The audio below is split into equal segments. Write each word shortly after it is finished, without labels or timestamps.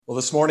Well,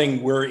 this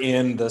morning we're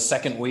in the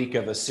second week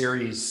of a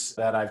series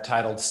that I've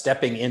titled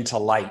Stepping into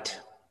Light.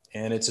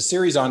 And it's a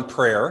series on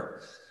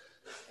prayer.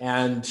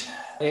 And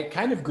it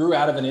kind of grew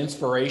out of an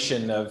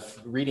inspiration of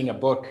reading a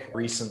book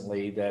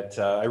recently that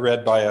I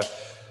read by a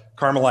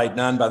Carmelite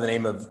nun by the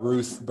name of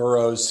Ruth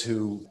Burroughs,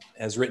 who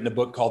has written a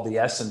book called The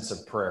Essence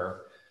of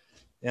Prayer.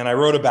 And I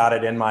wrote about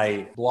it in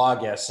my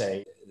blog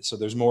essay, so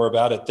there's more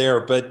about it there.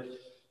 But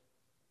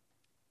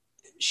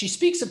she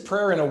speaks of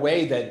prayer in a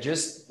way that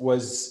just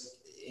was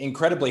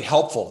incredibly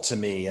helpful to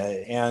me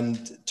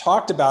and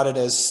talked about it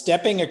as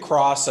stepping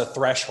across a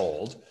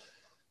threshold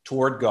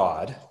toward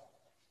God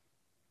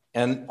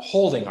and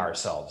holding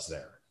ourselves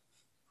there.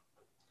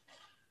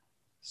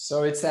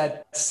 So it's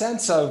that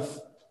sense of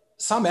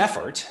some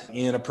effort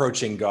in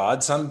approaching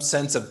God, some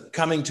sense of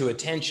coming to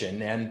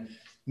attention and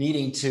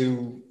needing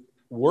to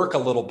work a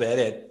little bit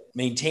at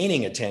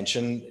maintaining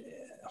attention,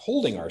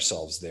 holding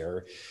ourselves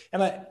there.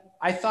 And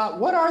I thought,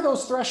 what are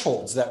those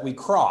thresholds that we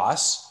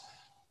cross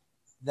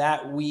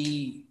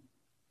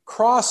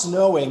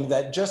knowing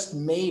that just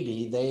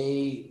maybe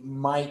they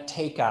might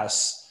take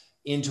us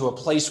into a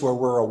place where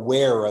we're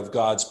aware of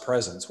God's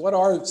presence? What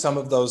are some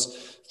of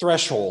those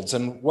thresholds,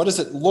 and what does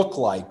it look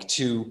like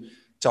to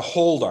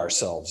hold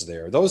ourselves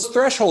there? Those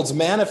thresholds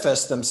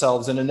manifest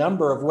themselves in a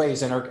number of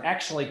ways and are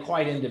actually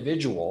quite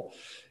individual.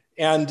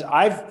 And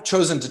I've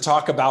chosen to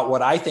talk about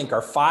what I think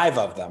are 5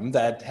 of them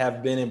that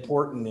have been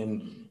important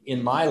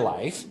in my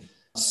life: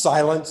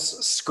 silence,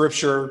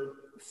 scripture,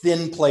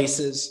 thin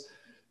places,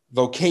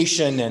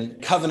 vocation,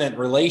 and covenant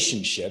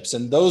relationships.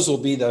 And those will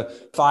be the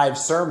 5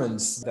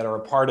 sermons that are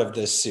a part of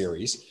this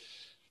series.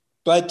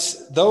 But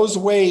those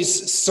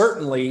ways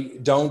certainly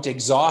don't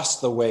exhaust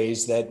the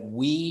ways that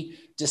we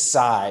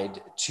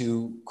decide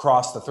to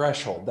cross the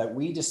threshold, that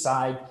we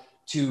decide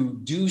to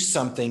do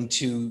something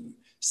to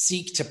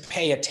seek to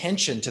pay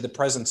attention to the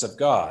presence of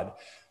God.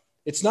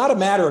 It's not a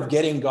matter of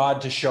getting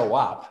God to show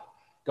up.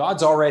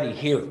 God's already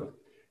here.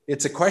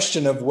 It's a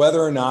question of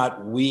whether or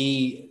not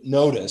we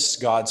notice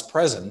God's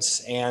presence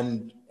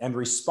and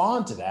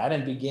respond to that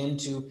and begin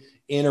to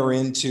enter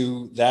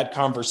into that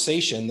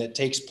conversation that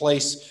takes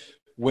place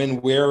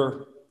when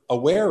we're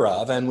aware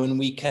of and when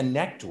we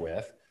connect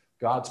with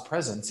God's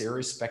presence,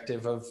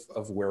 irrespective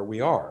of where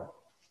we are.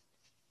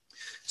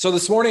 So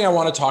this morning, I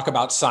want to talk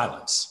about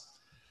silence.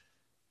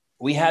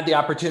 We had the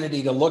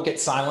opportunity to look at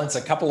silence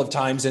a couple of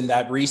times in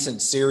that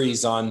recent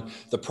series on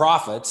the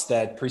prophets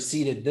that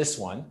preceded this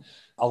one.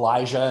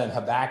 Elijah and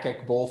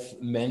Habakkuk both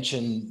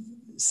mention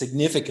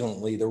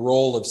significantly the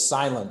role of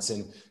silence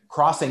in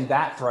crossing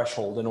that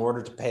threshold in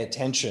order to pay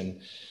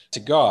attention to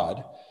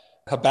God.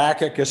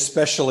 Habakkuk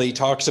especially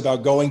talks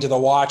about going to the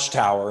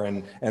watchtower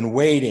and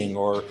waiting,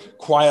 or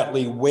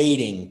quietly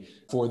waiting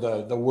for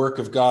the work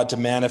of God to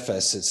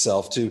manifest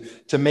itself,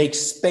 to make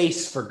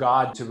space for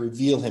God to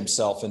reveal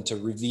himself and to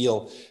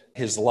reveal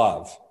his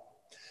love.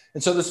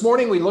 And so this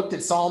morning we looked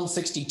at Psalm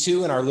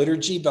 62 in our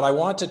liturgy, but I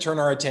want to turn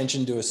our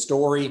attention to a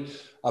story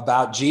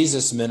about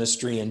Jesus'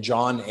 ministry in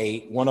John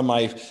 8, one of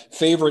my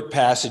favorite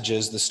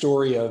passages, the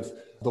story of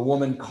the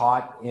woman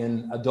caught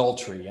in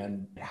adultery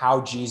and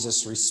how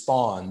Jesus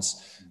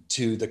responds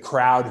to the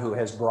crowd who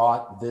has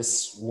brought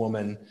this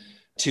woman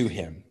to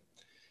him.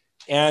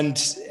 And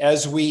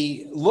as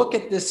we look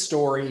at this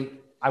story,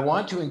 I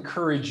want to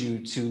encourage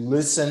you to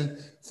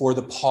listen for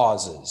the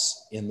pauses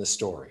in the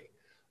story.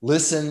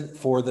 Listen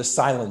for the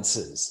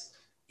silences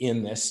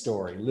in this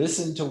story.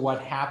 Listen to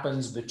what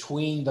happens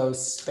between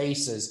those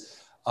spaces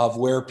of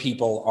where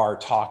people are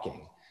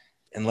talking.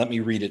 And let me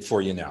read it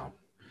for you now.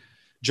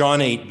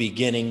 John 8,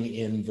 beginning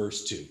in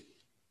verse 2.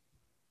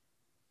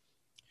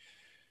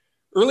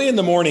 Early in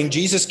the morning,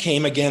 Jesus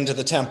came again to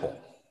the temple.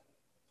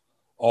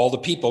 All the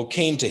people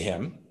came to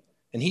him,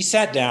 and he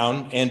sat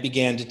down and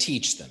began to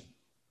teach them.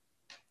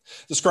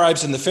 The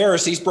scribes and the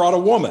Pharisees brought a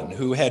woman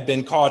who had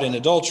been caught in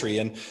adultery,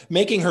 and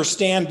making her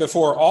stand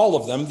before all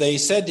of them, they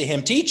said to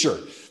him, "Teacher,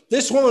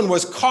 this woman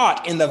was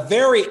caught in the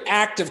very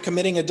act of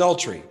committing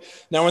adultery.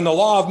 Now, in the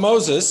law of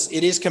Moses,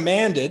 it is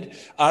commanded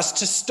us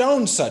to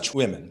stone such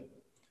women.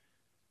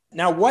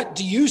 Now, what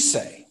do you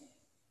say?"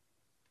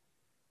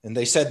 And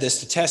they said this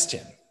to test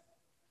him,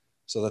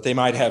 so that they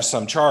might have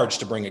some charge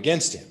to bring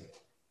against him.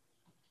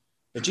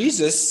 But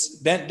Jesus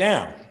bent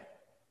down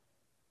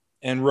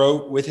and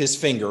wrote with his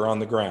finger on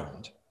the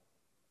ground.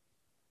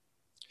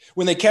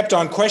 When they kept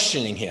on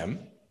questioning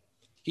him,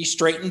 he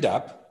straightened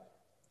up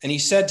and he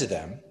said to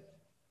them,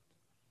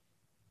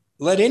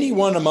 "Let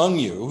anyone among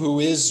you who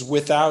is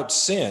without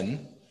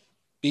sin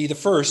be the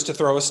first to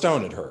throw a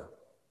stone at her."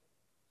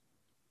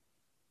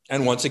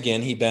 And once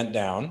again he bent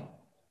down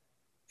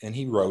and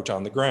he wrote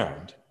on the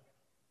ground.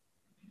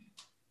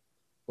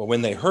 But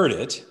when they heard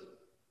it,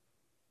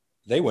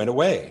 they went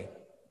away,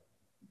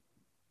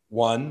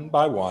 one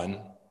by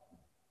one,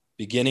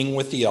 beginning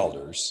with the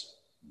elders.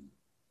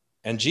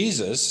 And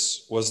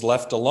Jesus was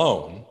left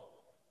alone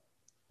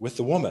with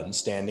the woman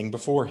standing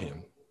before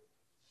him.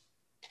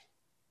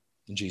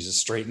 And Jesus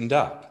straightened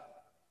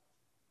up,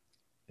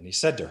 and he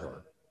said to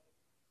her,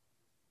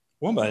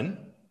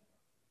 "Woman,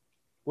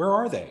 where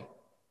are they?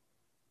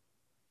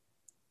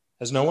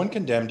 Has no one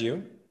condemned you?"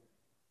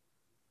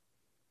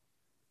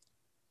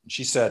 And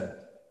she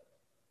said,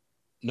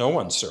 "No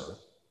one, sir."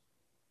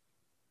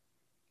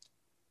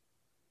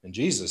 And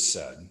Jesus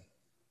said,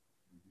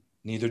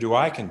 "Neither do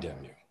I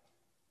condemn you.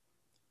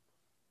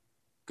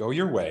 Go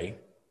your way,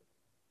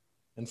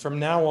 and from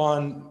now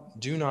on,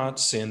 do not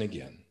sin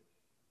again."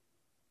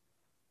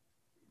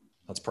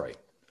 Let's pray.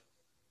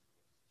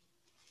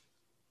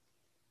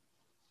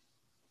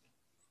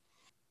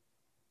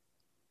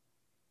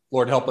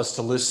 Lord, help us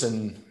to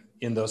listen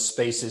in those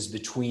spaces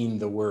between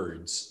the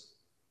words.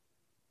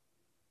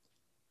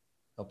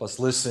 Help us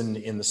listen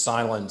in the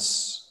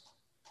silence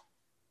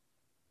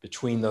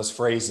between those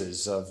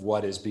phrases of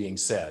what is being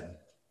said.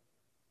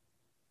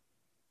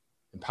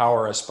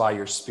 Empower us by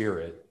your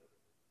Spirit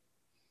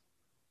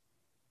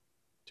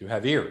to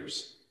have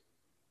ears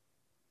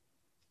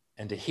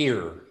and to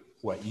hear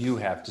what you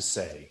have to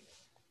say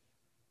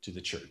to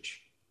the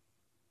church.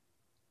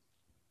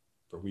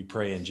 For we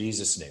pray in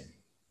Jesus' name.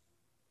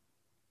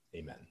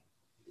 Amen.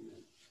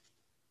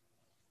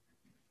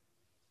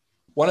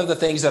 One of the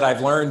things that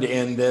I've learned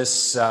in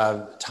this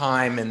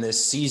time, in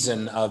this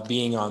season of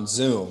being on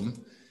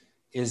Zoom,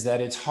 is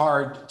that it's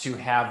hard to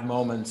have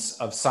moments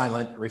of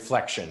silent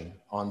reflection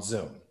on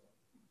Zoom.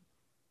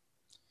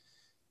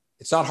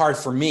 It's not hard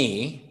for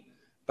me,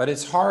 but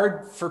it's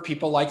hard for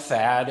people like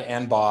Thad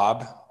and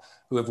Bob,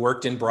 who have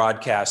worked in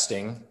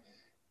broadcasting.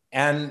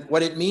 And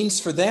what it means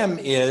for them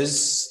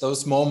is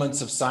those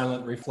moments of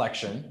silent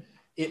reflection.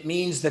 It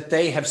means that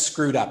they have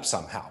screwed up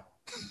somehow.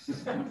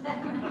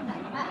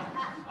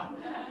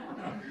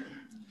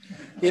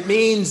 It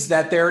means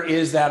that there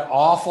is that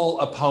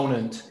awful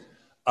opponent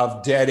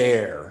of dead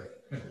air,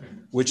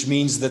 which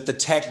means that the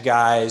tech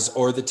guys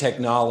or the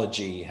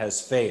technology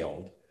has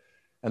failed.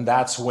 And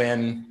that's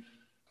when,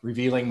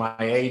 revealing my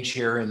age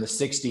here, in the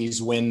 60s,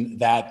 when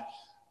that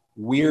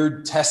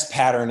weird test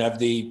pattern of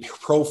the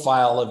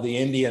profile of the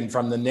Indian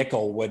from the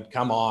nickel would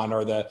come on,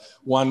 or the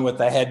one with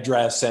the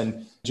headdress,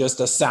 and just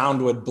a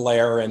sound would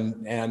blare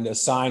and a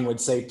sign would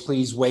say,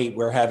 "Please wait,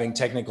 we're having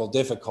technical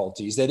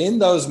difficulties." That in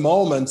those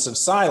moments of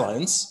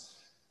silence,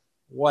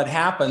 what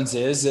happens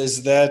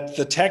is that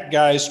the tech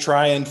guys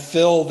try and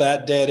fill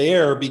that dead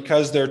air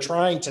because they're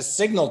trying to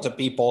signal to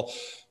people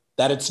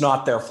that it's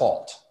not their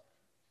fault.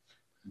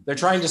 They're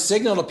trying to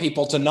signal to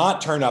people to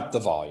not turn up the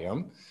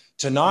volume,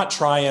 to not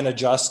try and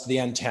adjust the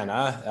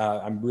antenna.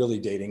 I'm really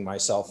dating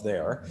myself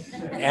there.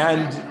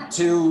 And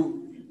to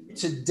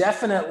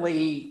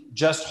definitely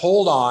just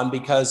hold on,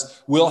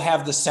 because we'll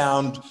have the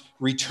sound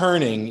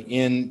returning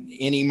in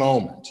any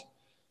moment.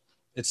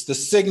 It's the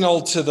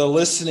signal to the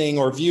listening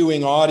or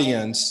viewing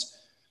audience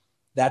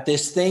that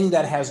this thing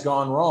that has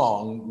gone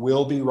wrong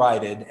will be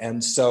righted.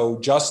 And so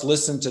just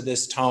listen to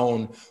this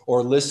tone,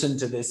 or listen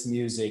to this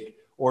music,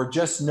 or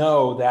just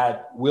know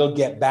that we'll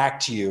get back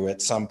to you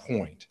at some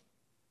point.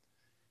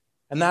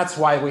 And that's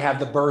why we have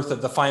the birth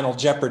of the Final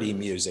Jeopardy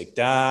music.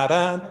 Da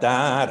da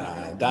da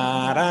da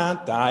da da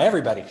da.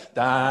 Everybody.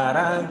 Da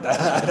da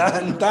da da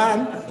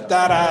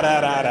da da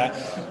da da da.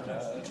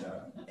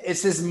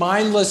 It's this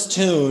mindless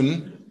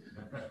tune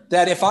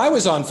that if I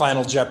was on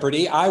Final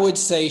Jeopardy, I would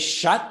say,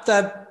 "Shut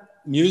the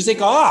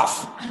music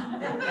off.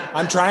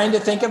 I'm trying to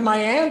think of my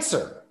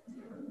answer."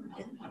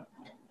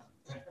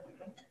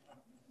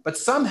 But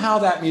somehow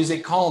that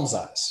music calms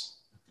us.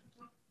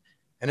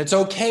 And it's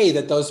okay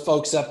that those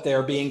folks up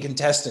there being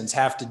contestants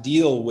have to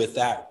deal with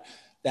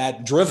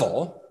that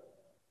drivel,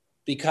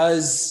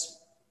 because,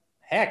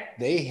 heck,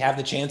 they have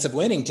the chance of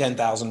winning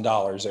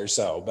 $10,000 or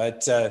so.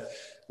 But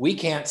we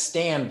can't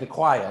stand the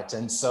quiet,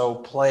 and so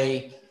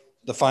play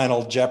the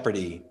Final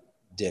Jeopardy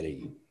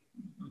ditty.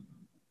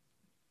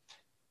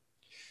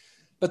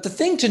 But the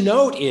thing to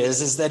note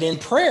is that in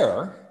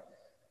prayer,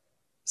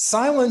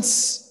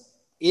 silence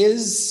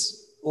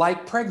is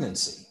like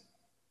pregnancy.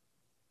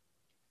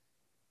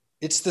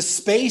 It's the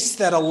space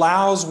that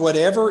allows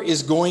whatever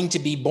is going to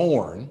be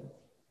born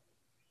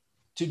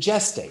to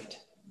gestate.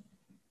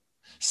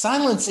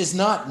 Silence is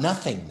not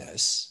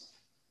nothingness.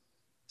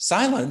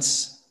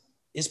 Silence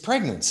is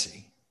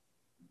pregnancy.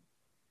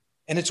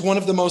 And it's one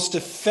of the most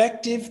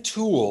effective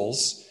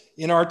tools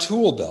in our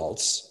tool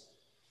belts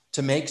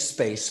to make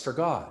space for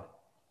God.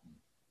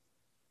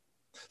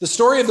 The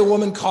story of the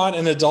woman caught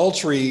in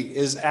adultery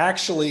is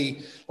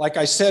actually, like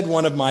I said,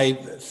 one of my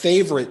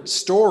favorite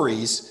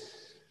stories.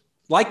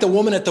 Like the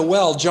woman at the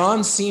well,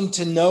 John seemed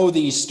to know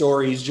these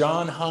stories.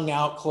 John hung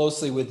out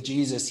closely with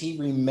Jesus. He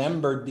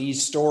remembered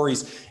these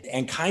stories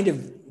and kind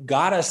of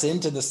got us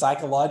into the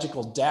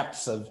psychological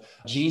depths of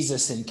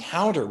Jesus'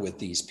 encounter with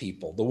these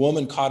people. The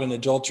woman caught in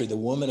adultery, the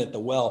woman at the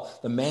well,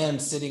 the man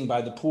sitting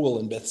by the pool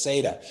in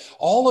Bethsaida.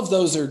 All of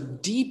those are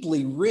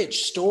deeply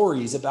rich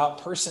stories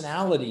about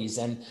personalities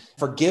and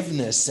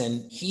forgiveness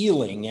and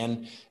healing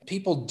and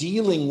people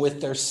dealing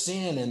with their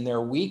sin and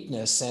their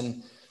weakness,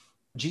 and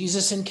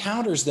Jesus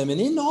encounters them. And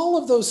in all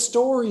of those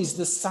stories,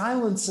 the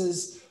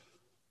silences,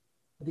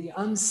 the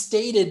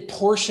unstated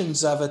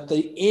portions of it,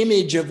 the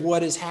image of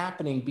what is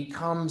happening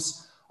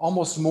becomes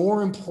almost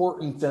more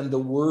important than the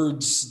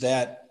words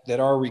that that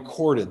are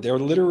recorded. They're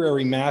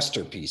literary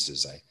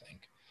masterpieces, I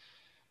think.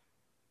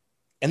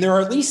 And there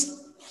are at least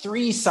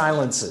 3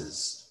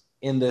 silences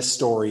in this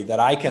story that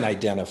I can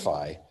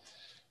identify,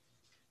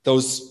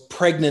 those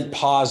pregnant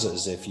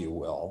pauses, if you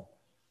will,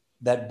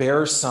 that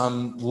bear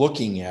some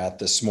looking at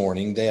this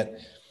morning, that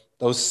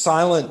those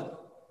silent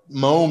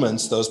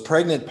moments, those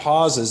pregnant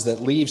pauses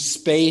that leave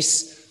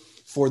space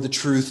for the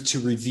truth to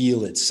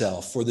reveal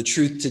itself, for the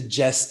truth to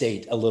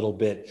gestate a little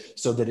bit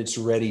so that it's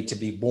ready to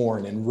be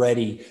born and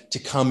ready to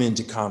come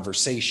into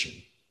conversation.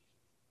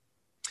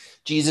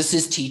 Jesus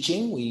is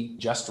teaching. We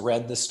just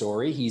read the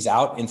story. He's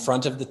out in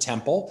front of the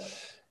temple.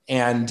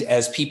 And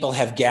as people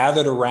have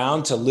gathered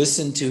around to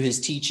listen to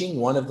his teaching,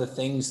 one of the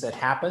things that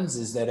happens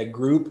is that a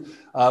group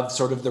of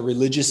sort of the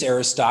religious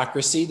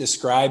aristocracy, the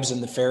scribes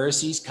and the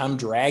Pharisees, come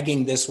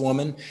dragging this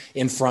woman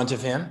in front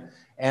of him.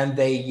 And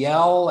they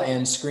yell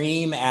and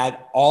scream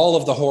at all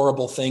of the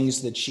horrible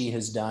things that she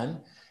has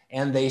done.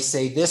 And they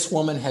say, this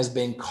woman has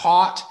been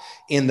caught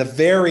in the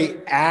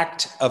very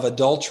act of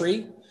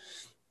adultery.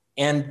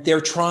 And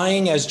they're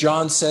trying, as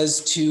John says,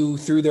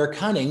 through their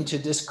cunning, to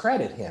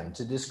discredit him,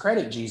 to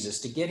discredit Jesus,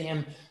 to get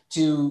him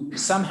to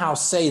somehow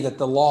say that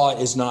the law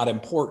is not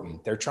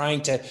important. They're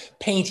trying to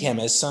paint him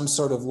as some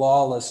sort of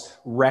lawless,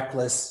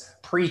 reckless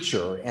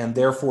preacher, and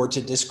therefore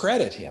to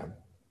discredit him.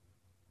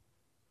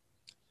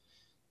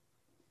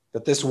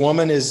 But this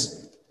woman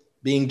is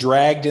being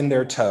dragged in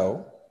their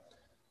tow.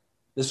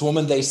 This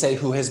woman, they say,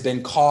 who has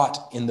been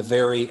caught in the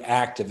very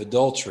act of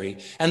adultery.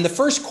 And the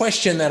first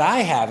question that I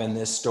have in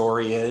this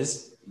story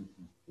is,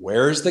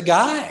 where's the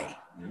guy?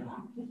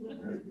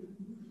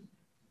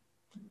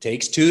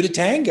 Takes 2 to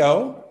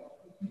tango.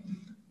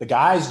 The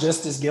guy's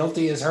just as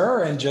guilty as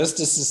her and just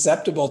as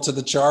susceptible to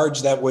the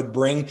charge that would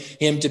bring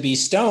him to be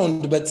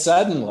stoned. But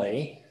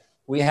suddenly,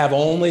 we have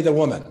only the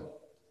woman.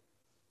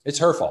 It's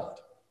her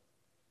fault.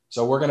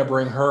 So we're going to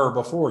bring her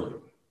before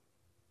you.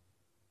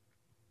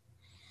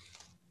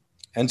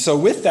 And so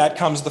with that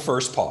comes the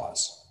first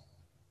pause.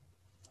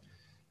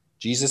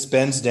 Jesus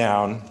bends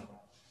down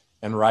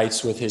and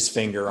writes with his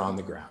finger on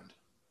the ground,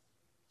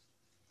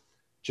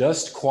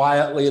 just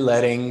quietly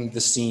letting the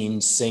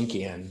scene sink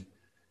in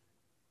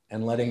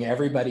and letting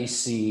everybody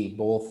see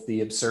both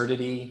the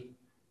absurdity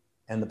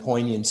and the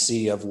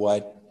poignancy of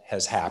what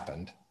has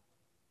happened.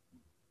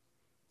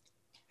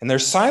 And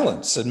there's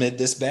silence amid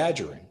this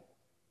badgering.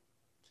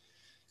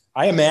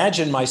 I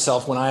imagine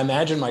myself, when I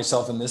imagine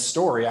myself in this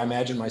story, I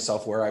imagine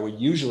myself where I would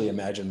usually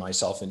imagine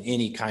myself in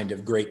any kind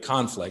of great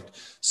conflict,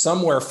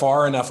 somewhere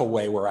far enough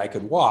away where I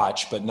could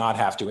watch but not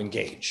have to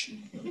engage.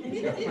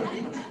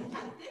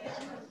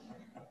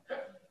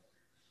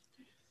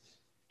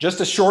 Just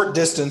a short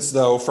distance,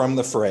 though, from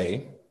the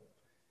fray,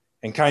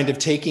 and kind of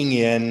taking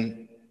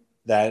in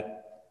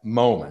that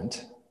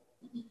moment,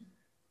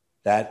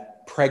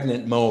 that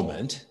pregnant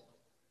moment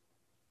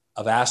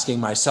of asking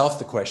myself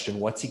the question,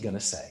 what's he going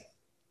to say?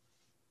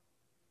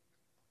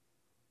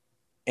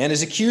 And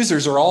his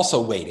accusers are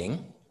also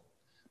waiting,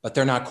 but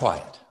they're not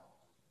quiet.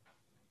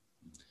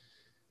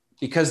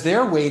 Because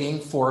they're waiting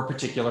for a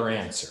particular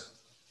answer.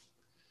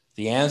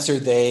 The answer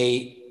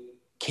they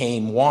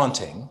came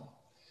wanting.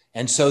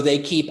 And so they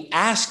keep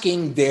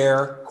asking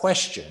their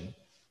question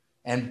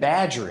and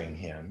badgering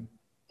him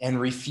and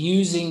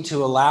refusing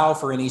to allow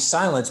for any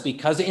silence,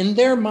 because in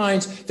their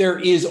minds, there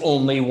is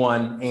only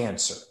one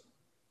answer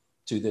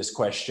to this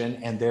question.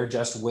 And they're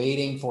just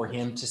waiting for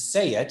him to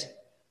say it,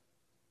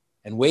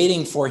 and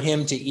waiting for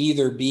him to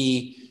either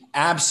be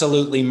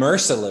absolutely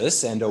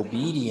merciless and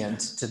obedient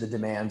to the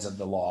demands of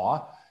the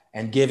law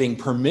and giving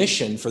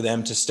permission for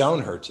them to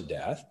stone her to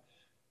death,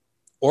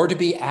 or to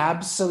be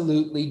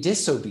absolutely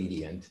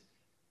disobedient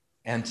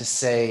and to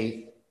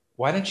say,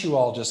 why don't you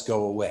all just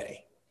go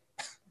away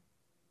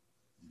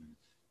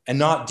and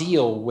not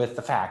deal with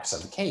the facts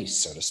of the case,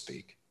 so to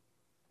speak.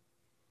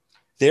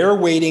 They're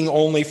waiting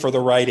only for the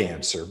right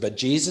answer, but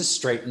Jesus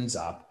straightens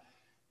up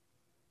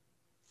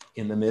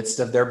in the midst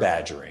of their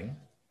badgering.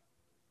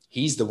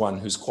 He's the one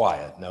who's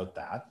quiet, note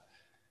that,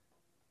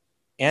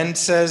 and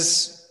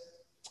says,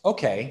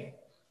 okay,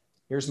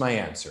 here's my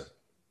answer.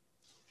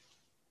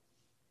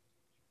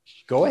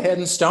 Go ahead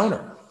and stone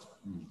her,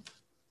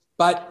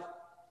 but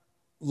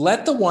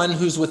let the one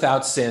who's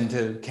without sin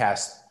to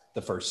cast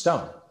the first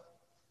stone.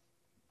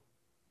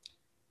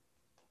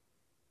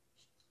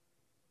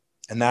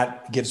 And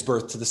that gives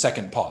birth to the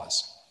second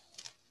pause.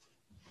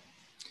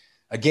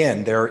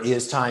 Again, there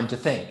is time to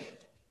think.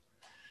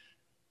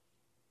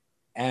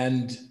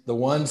 And the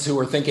ones who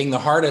are thinking the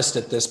hardest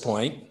at this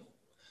point,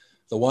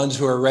 the ones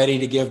who are ready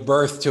to give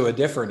birth to a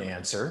different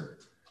answer,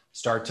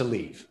 start to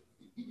leave.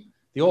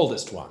 The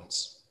oldest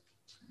ones,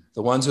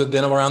 the ones who have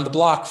been around the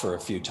block for a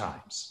few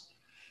times,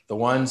 the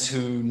ones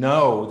who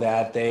know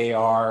that they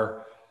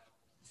are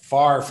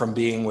far from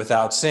being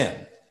without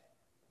sin,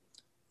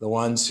 the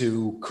ones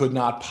who could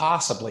not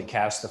possibly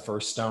cast the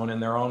first stone in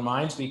their own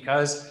minds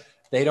because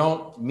they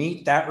don't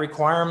meet that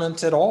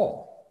requirement at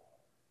all.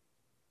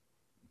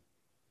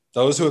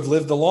 Those who have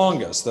lived the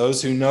longest,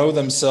 those who know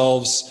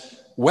themselves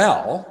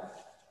well,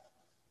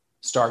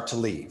 start to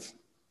leave.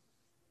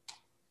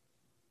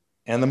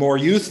 And the more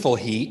youthful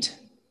heat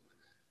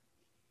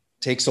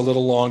takes a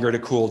little longer to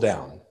cool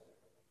down.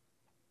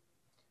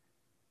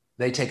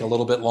 They take a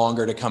little bit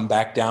longer to come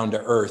back down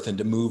to earth and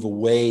to move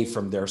away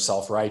from their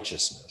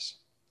self-righteousness.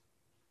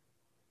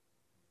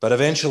 But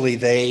eventually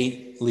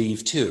they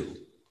leave too.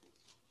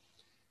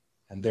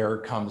 And there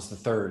comes the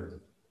third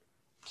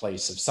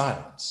place of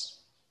silence.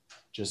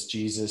 Just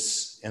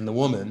Jesus and the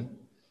woman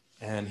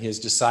and his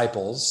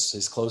disciples,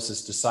 his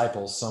closest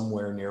disciples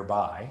somewhere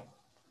nearby,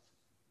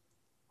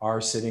 are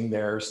sitting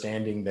there,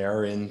 standing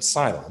there in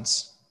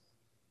silence.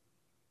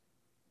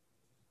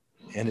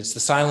 And it's the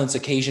silence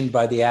occasioned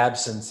by the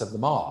absence of the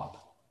mob.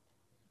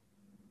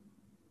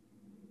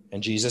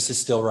 And Jesus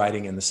is still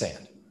writing in the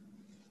sand.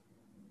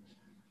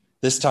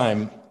 This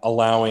time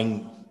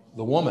allowing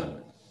the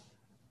woman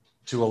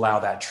to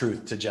allow that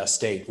truth to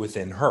gestate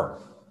within her.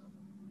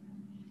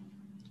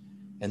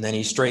 And then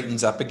he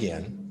straightens up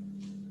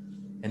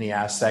again and he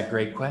asks that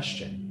great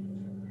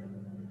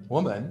question.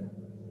 Woman,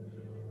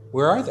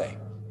 where are they?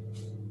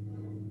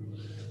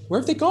 Where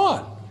have they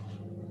gone?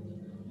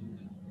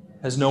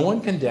 Has no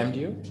one condemned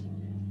you?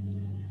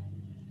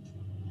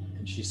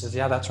 And she says,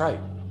 yeah, that's right.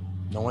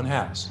 No one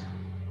has.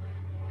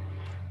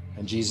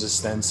 And Jesus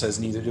then says,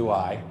 neither do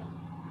I.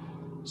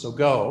 So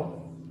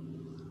go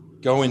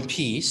in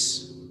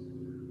peace,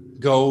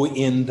 go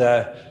in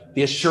the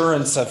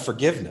assurance of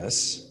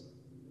forgiveness,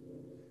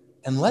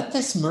 and let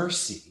this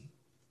mercy,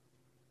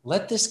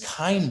 let this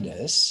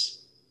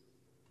kindness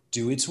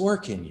do its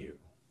work in you,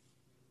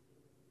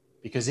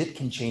 because it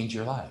can change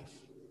your life.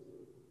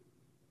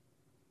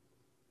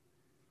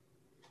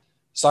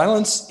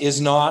 Silence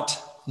is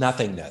not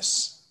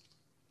nothingness.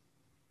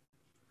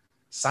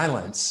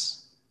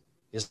 Silence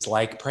is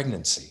like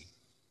pregnancy.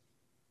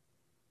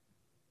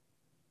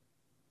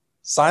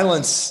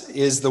 Silence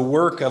is the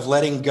work of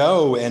letting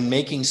go and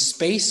making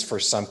space for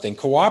something,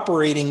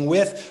 cooperating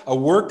with a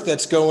work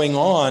that's going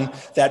on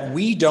that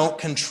we don't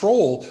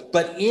control,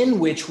 but in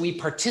which we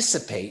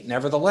participate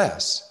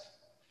nevertheless.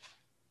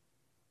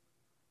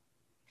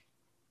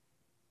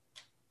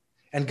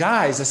 And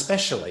guys,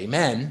 especially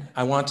men,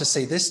 I want to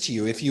say this to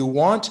you. If you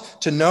want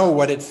to know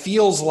what it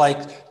feels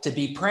like to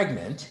be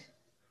pregnant,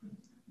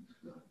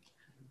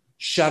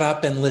 shut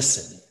up and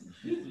listen.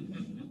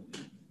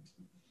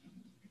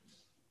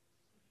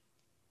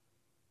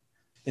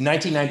 In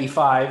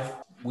 1995,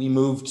 we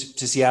moved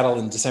to Seattle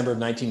in December of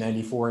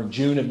 1994. In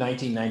June of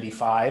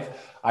 1995,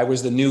 I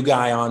was the new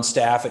guy on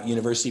staff at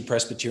University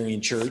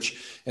Presbyterian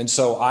Church. And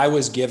so I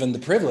was given the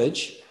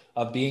privilege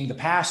of being the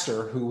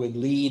pastor who would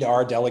lead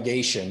our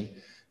delegation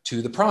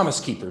to the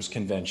Promise Keepers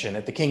Convention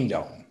at the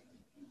Kingdom.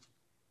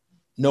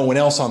 No one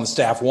else on the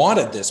staff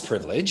wanted this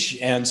privilege.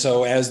 And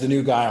so as the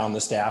new guy on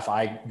the staff,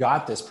 I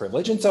got this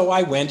privilege. And so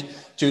I went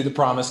to the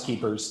Promise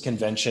Keepers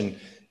Convention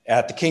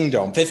at the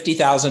Kingdom.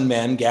 50,000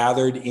 men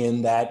gathered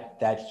in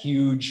that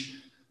huge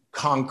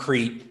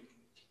concrete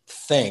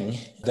thing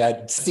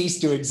that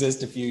ceased to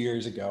exist a few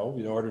years ago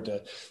in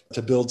order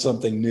to build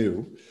something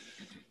new.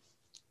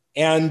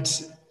 And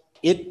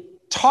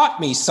it taught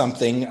me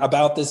something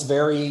about this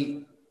very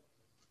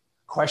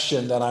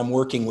question that I'm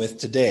working with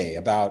today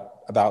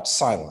about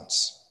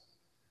silence.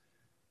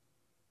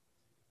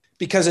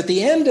 Because at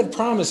the end of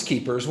Promise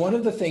Keepers, one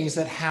of the things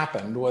that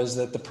happened was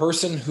that the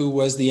person who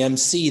was the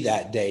MC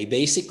that day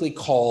basically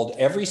called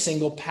every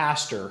single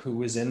pastor who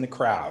was in the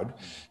crowd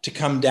to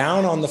come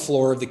down on the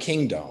floor of the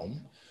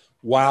Kingdom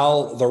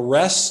while the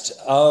rest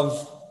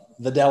of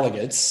the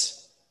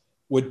delegates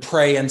would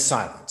pray in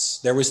silence.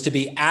 There was to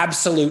be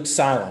absolute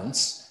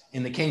silence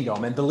in the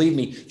Kingdom. And believe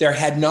me, there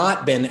had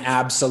not been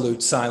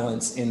absolute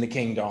silence in the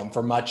Kingdom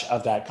for much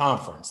of that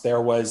conference. There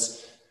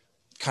was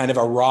kind of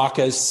a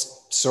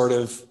raucous sort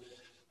of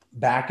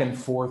back and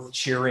forth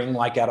cheering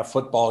like at a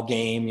football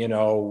game, you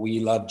know, we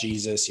love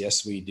Jesus.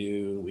 Yes, we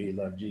do. We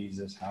love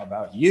Jesus. How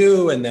about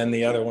you? And then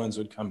the other ones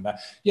would come back,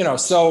 you know,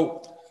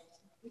 so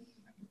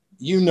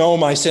you know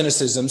my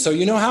cynicism. So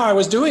you know how I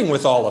was doing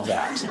with all of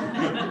that.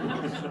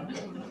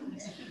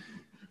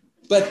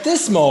 But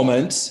this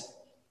moment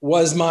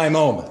was my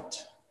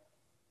moment.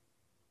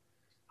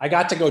 I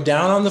got to go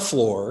down on the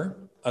floor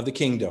of the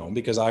Kingdom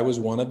because I was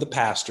one of the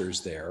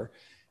pastors there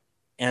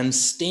and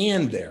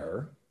stand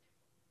there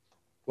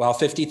while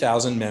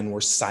 50,000 men were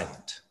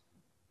silent.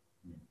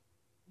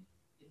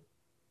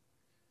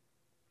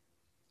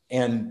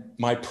 And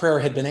my prayer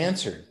had been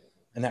answered.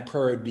 And that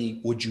prayer would be,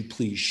 would you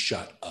please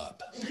shut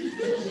up?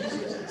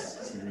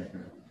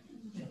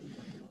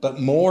 But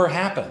more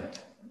happened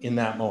in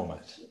that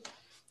moment.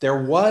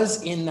 There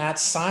was in that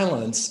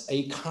silence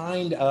a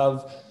kind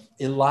of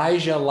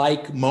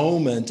Elijah-like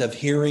moment of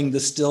hearing the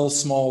still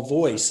small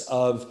voice,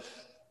 of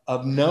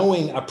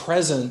knowing a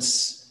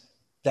presence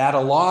that a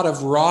lot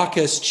of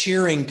raucous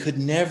cheering could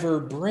never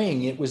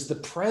bring. It was the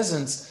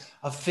presence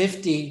of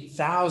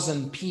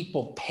 50,000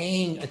 people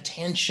paying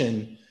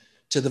attention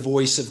to the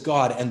voice of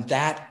God, and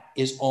that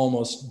is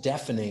almost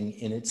deafening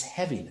in its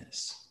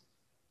heaviness.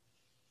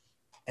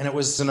 And it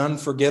was an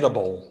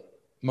unforgettable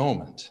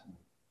moment.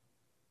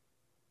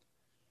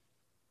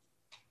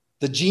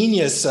 The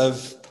genius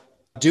of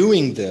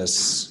doing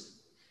this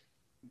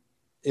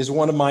is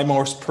one of my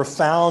most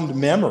profound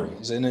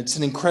memories, and it's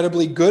an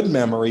incredibly good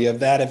memory of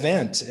that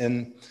event.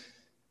 And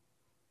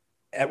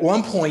at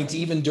one point,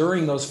 even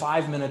during those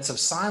 5 minutes of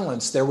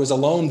silence, there was a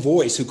lone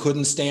voice who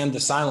couldn't stand the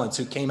silence,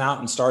 who came out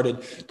and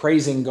started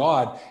praising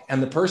God.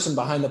 And the person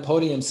behind the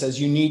podium says,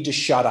 "You need to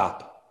shut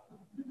up."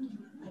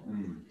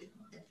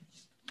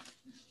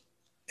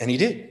 And he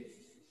did.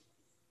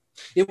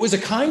 It was a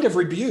kind of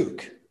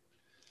rebuke,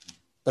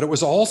 but it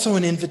was also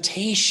an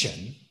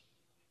invitation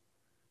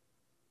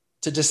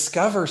to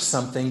discover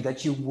something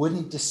that you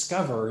wouldn't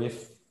discover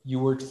if you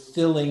were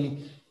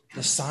filling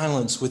the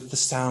silence with the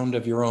sound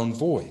of your own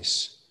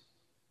voice.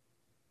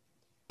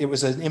 It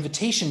was an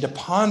invitation to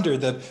ponder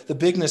the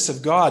bigness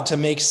of God, to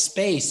make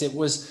space. It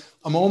was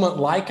a moment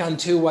like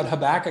unto what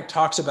Habakkuk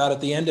talks about at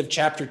the end of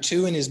chapter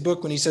 2 in his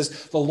book when he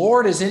says, "The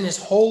Lord is in his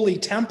holy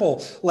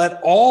temple. Let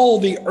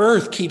all the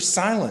earth keep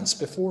silence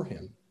before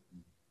him."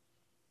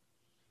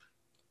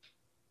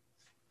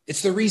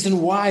 It's the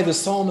reason why the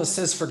psalmist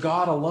says, "For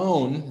God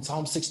alone," in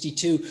Psalm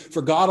 62,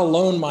 "For God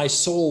alone my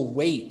soul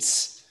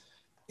waits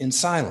in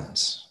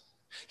silence.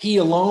 He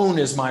alone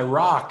is my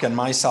rock and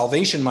my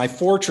salvation, my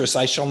fortress.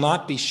 I shall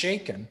not be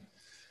shaken."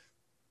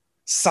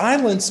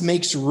 Silence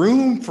makes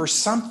room for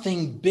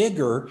something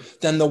bigger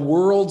than the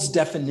world's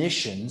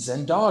definitions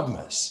and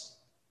dogmas.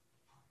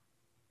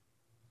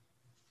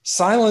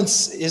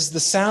 Silence is the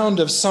sound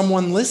of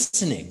someone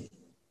listening,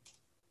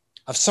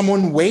 of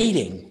someone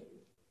waiting,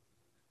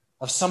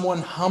 of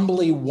someone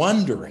humbly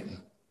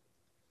wondering.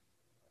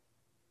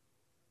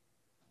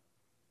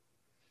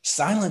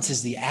 Silence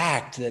is the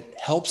act that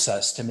helps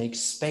us to make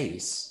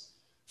space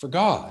for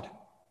God.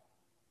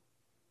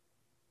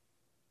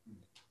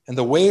 And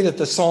the way that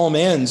the psalm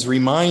ends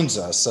reminds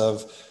us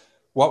of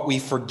what we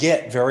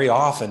forget very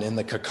often in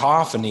the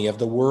cacophony of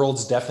the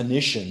world's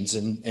definitions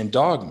and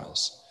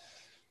dogmas.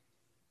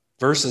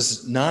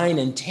 Verses 9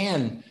 and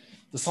 10,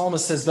 the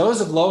psalmist says,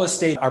 "Those of low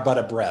estate are but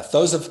a breath.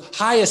 Those of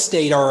high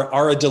estate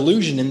are a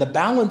delusion. In the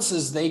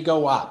balances, they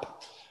go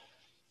up.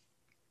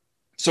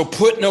 So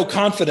put no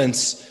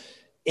confidence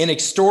in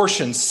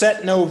extortion.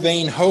 Set no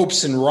vain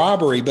hopes in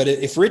robbery. But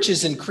if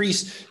riches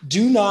increase,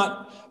 do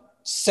not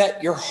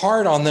set your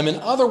heart on them." In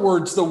other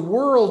words, the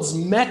world's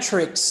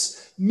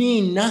metrics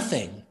mean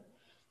nothing.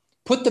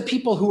 Put the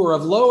people who are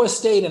of low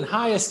estate and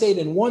high estate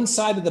in one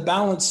side of the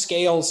balance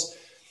scales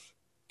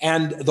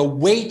and the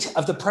weight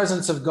of the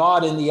presence of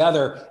God in the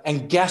other,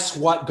 and guess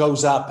what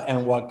goes up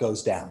and what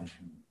goes down?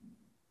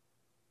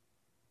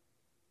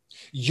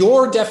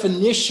 Your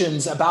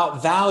definitions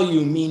about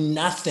value mean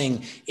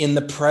nothing in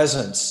the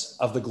presence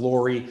of the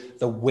glory,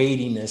 the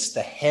weightiness,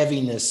 the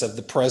heaviness of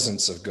the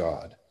presence of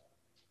God.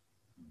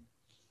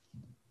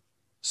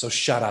 So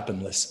shut up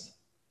and listen.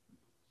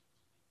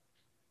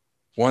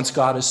 Once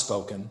God has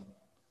spoken,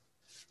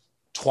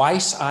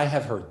 twice I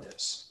have heard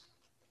this,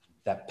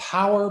 that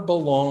power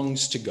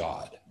belongs to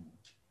God,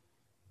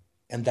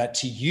 and that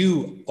to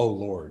you, O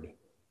Lord,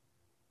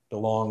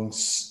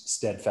 belongs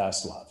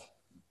steadfast love.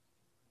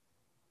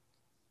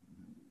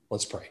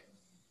 Let's pray.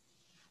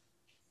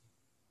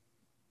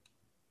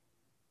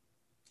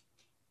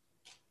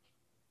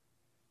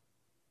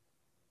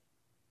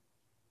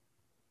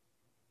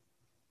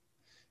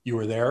 You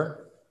are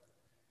there.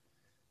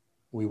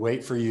 We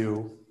wait for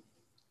you.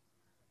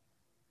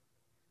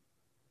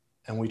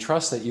 And we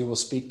trust that you will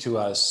speak to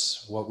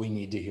us what we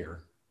need to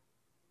hear.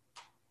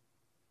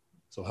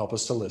 So help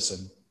us to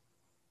listen.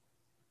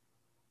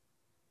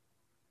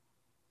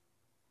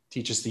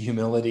 Teach us the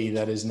humility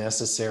that is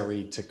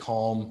necessary to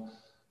calm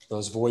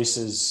those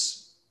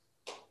voices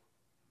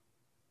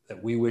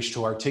that we wish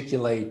to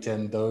articulate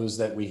and those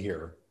that we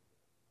hear.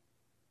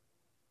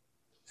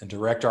 And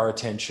direct our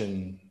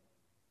attention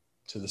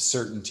to the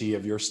certainty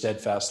of your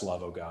steadfast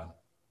love, O God.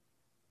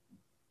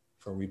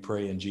 For we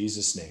pray in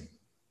Jesus' name.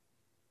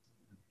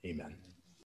 Amen.